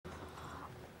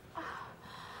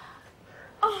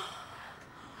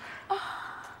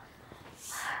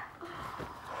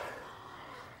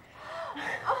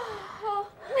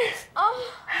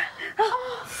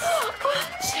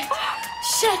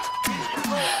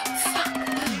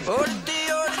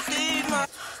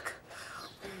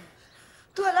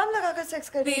Sex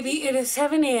कर रही? Baby, it is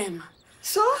 7 a.m.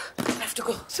 So? I have to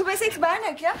go. सुबह से एक्सबैंड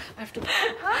है क्या? I have to go.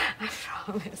 I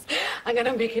promise. I'm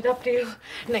gonna make it up to you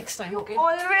next time, okay?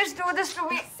 Always do this to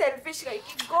me. Selfish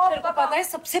लड़की. Go. तेरे को पता है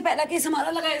सबसे पहला केस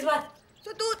हमारा लगा इस बार.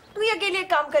 तो तू ये अकेले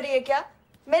काम कर रही है क्या?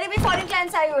 मेरे भी फॉरेन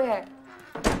क्लाइंट्स आए हुए हैं.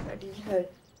 Bloody hell.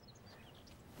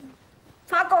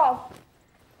 Fuck off.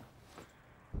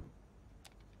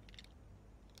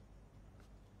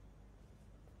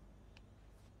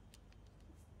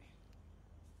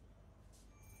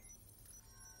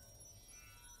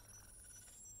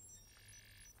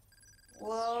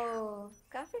 Whoa,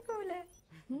 काफी cool है.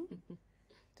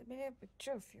 तो मेरे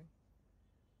picture of you.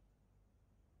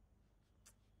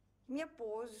 Give me a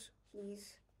pose, please.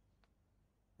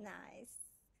 Nice.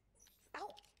 Ow,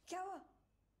 क्या हुआ?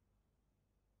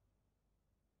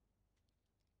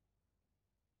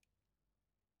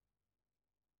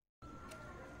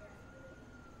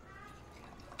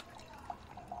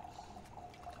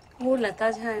 वो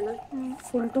लता झा है ना,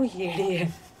 full to येड़ी है.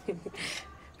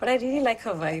 But I really like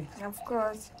her vibe. Of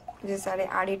course. मुझे सारे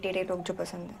आड़े टेढ़े लोग जो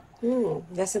पसंद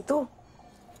है. जैसे तू.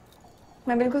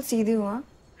 मैं बिल्कुल सीधी हूँ हाँ.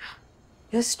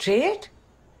 You're straight?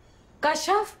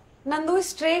 Kashyap, Nandu is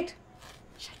straight.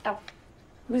 Shut up.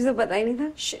 मुझे तो पता ही नहीं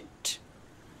था. Shit.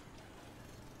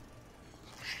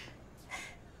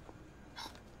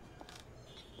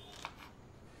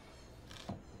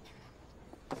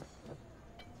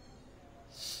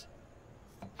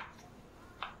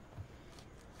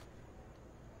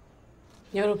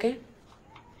 You're okay?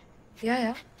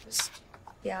 Yeah. Just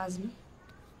प्याज में.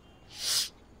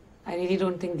 I really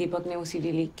don't think दीपक ने वो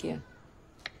CD लीक किया.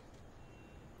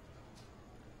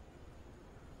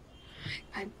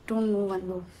 I don't know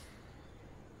Vandu.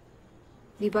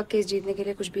 Deepak case जीतने के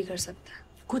लिए कुछ भी कर सकता है.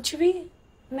 कुछ भी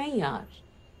नहीं यार.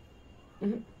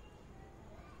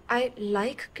 I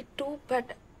like Kittu,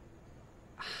 but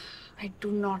I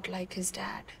do not like his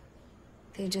dad,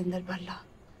 Tejinder Bhalla.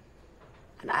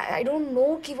 And I don't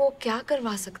know कि वो क्या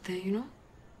करवा सकते हैं, you know?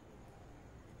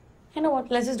 You know what?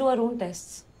 Let's just do our own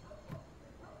tests.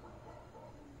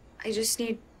 I just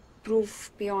need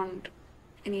proof beyond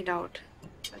any doubt.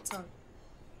 That's all.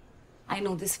 I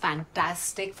know this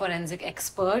fantastic forensic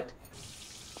expert.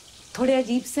 थोड़े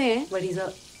अजीब से हैं, but he's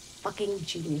a fucking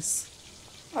genius.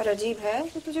 और अजीब है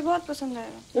तो तुझे बहुत पसंद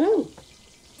आएगा.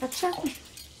 अच्छा.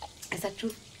 Is that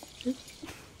true?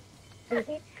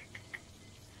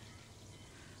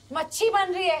 मच्छी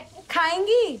बन रही है,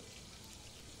 खाएंगी?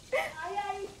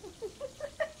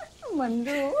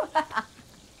 मंदू.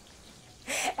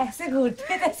 ऐसे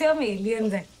घूरते जैसे हम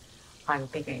एलियंस हैं.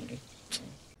 आंटी कहेंगे.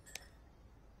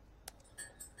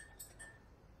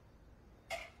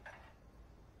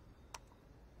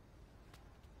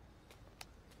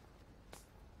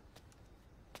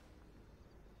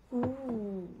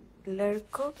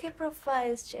 लड़कों के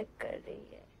प्रोफाइल्स चेक कर रही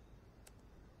है.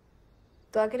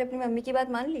 तो आखिर अपनी मम्मी की बात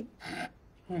मान ली?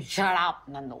 Shut up,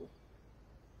 Nandu.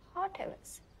 हॉट है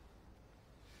वैसे.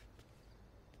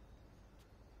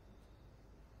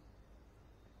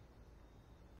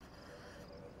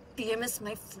 TMS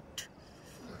my foot.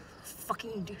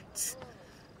 Fucking idiots.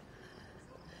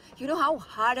 You know how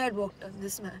hard I had worked on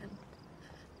this man.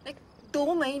 Like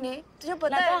 2 महीने. तुझे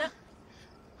पता है ना?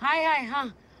 हाय हाँ.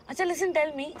 अच्छा listen,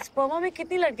 tell me, स्पर्मा में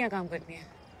कितनी लड़कियां काम करती हैं?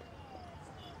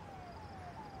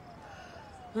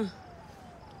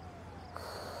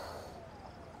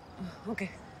 Okay.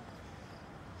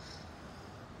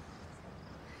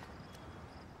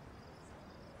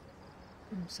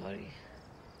 I'm sorry.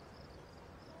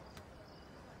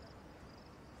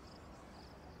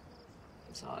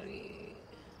 I'm sorry.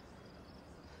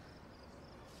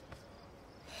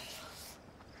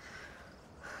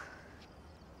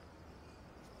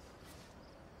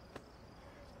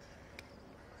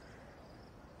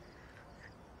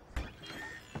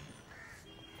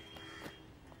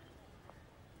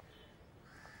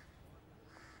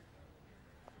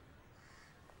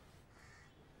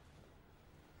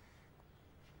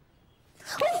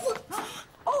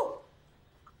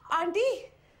 Aunty,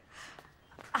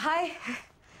 हाय.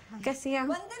 कैसी हैं?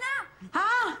 वंदना.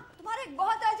 हाँ. तुम्हारा एक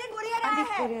बहुत अर्जेंट कुरियर आया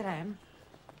है. कुरियर आया है.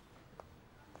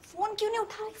 फोन क्यों नहीं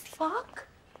उठा रही? फक.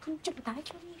 तुम मुझे बताया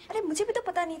क्यों नहीं? अरे मुझे भी तो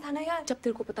पता नहीं था ना यार. जब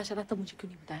तेरे को पता चला तब मुझे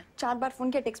क्यों नहीं बताया? 4 बार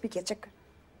फोन किया, टेक्स्ट भी किया. चेक कर.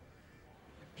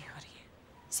 नहीं आ रही है.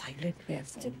 साइलेंट पे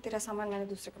है. तेरा सामान मैंने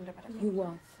दूसरे कमरे में रखा. You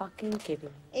are fucking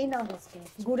kidding. এই নাও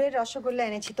গুড়ের রসগোল্লা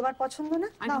এনেছি তোমার পছন্দ না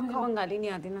आंटी मुझे बंगाली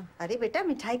नहीं आती ना. अरे बेटा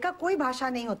मिठाई का कोई भाषा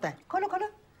नहीं होता है खोलो खोलो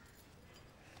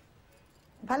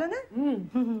ভালো না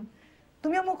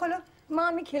তুমিও মুখ খোলো মা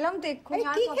আমি খেলাম তো এক্ষুনি.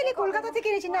 কি খেলে কলকাতা থেকে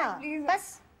এনেছি না বাস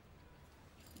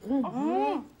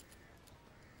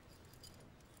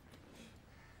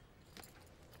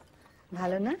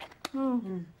ভালো না?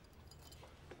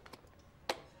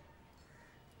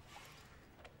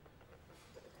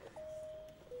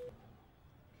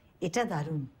 এটা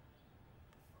দারুণ।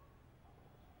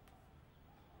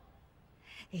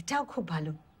 এটাও খুব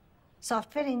ভালো।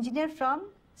 Software engineer from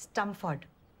Stamford.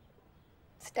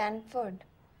 Stanford?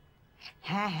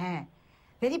 हाँ,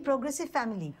 वेरी प्रोग्रेसिव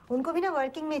फैमिली। उनको भी ना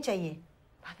वर्किंग में चाहिए।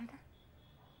 भालो ना?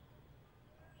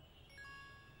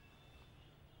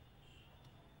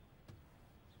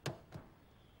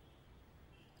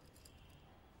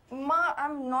 মা, আই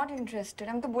এম নট ইন্টারেস্টেড।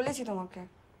 আমি তো বলেছি তোমাকে।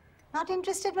 নট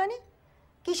ইন্টারেস্টেড মানে?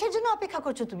 কিসের জন্য অপেক্ষা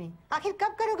করছো তুমি? আখির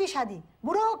কব করোगी शादी?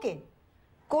 বুড়ো হোকে?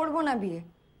 করব না বিয়ে।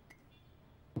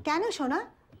 কেন সোনা?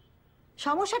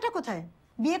 সমস্যাটা কোথায়?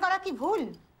 বিয়ে করা কি ভুল?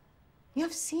 You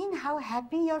have seen how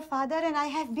happy your father and I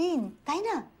have been, তাই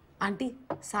না? आंटी,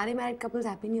 सारे मैरिड कपल्स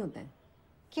हैप्पी नहीं होते हैं।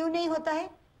 क्यों नहीं होता है?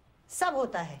 सब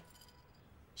होता है।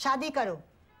 शादी करो।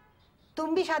 तुम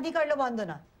भी शादी कर लो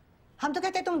वंदना। हम तो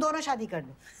कहते हैं तुम दोनों शादी कर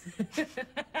लो।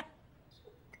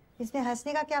 इसमें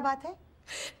हंसने का क्या बात है?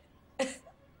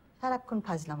 साराक्षण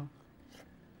फाजलामो।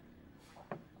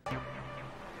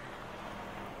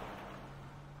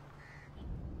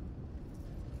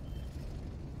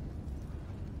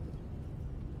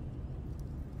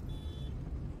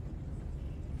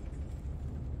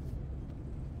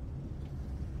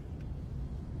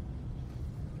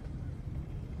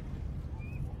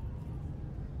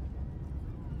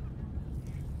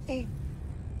 Hey.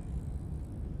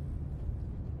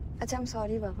 अच्छा, I'm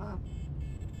sorry, Baba.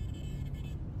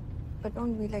 But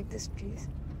don't be like this, please.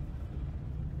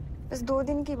 बस 2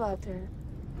 दिन की बात है।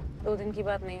 2 दिन की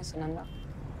बात नहीं है सुनंदा,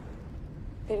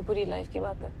 तेरी पूरी लाइफ की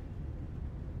बात है।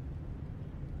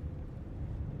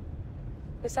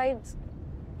 Besides,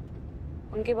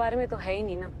 उनके बारे में तो है ही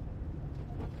नहीं ना,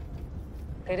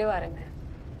 तेरे बारे में।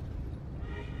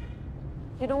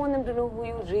 You don't want them to know who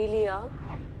you really are.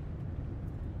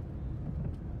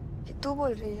 ये तू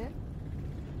बोल रही है?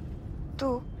 तू?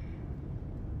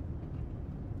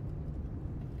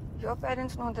 Your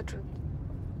parents know the truth.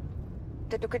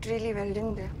 They took it really well,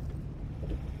 didn't they?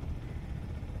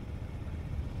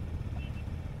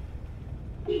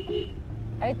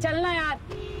 अरे चलना यार।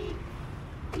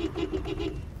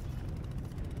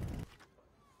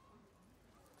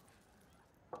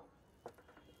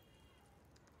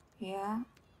 Yeah.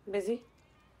 Busy?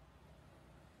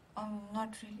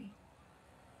 Not really.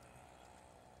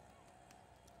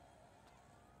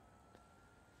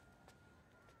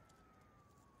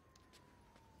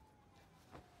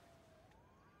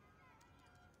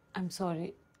 I'm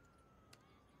sorry.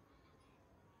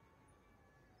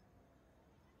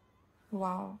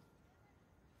 Wow.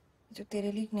 जो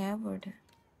तेरे लिए एक नया वर्ड है।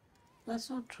 That's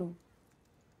not true.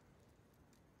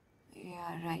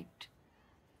 Yeah, right.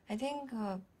 I think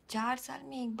 4 साल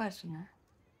में एक बार सुना।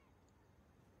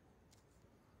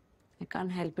 I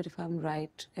can't help it if I'm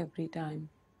right every time.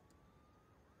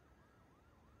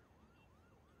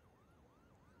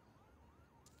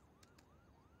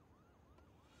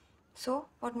 So,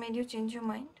 what made you change your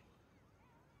mind?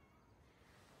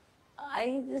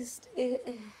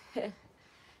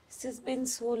 It's just been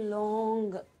so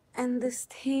long. And this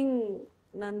thing,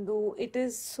 Nandu, it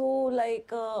is so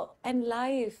like, and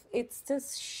life, it's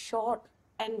just short.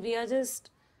 And we are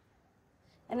just,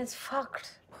 and it's fucked.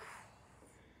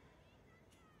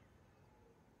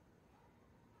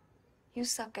 You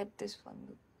suck at this one.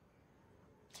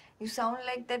 You sound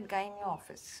like that guy in your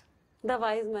office. The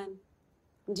wise man,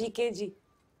 GKG.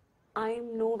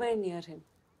 I'm nowhere near him.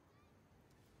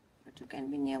 But you can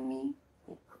be near me.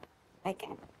 I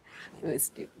can. I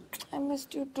missed you. I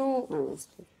missed you too. I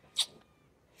missed you.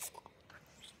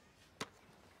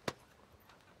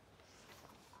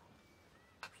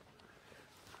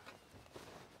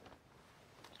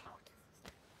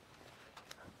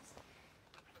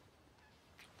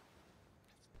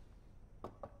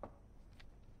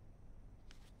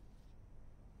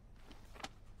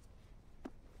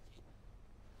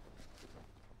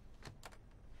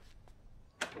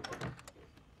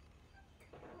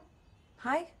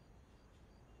 Hi.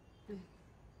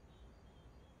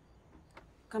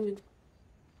 Come in.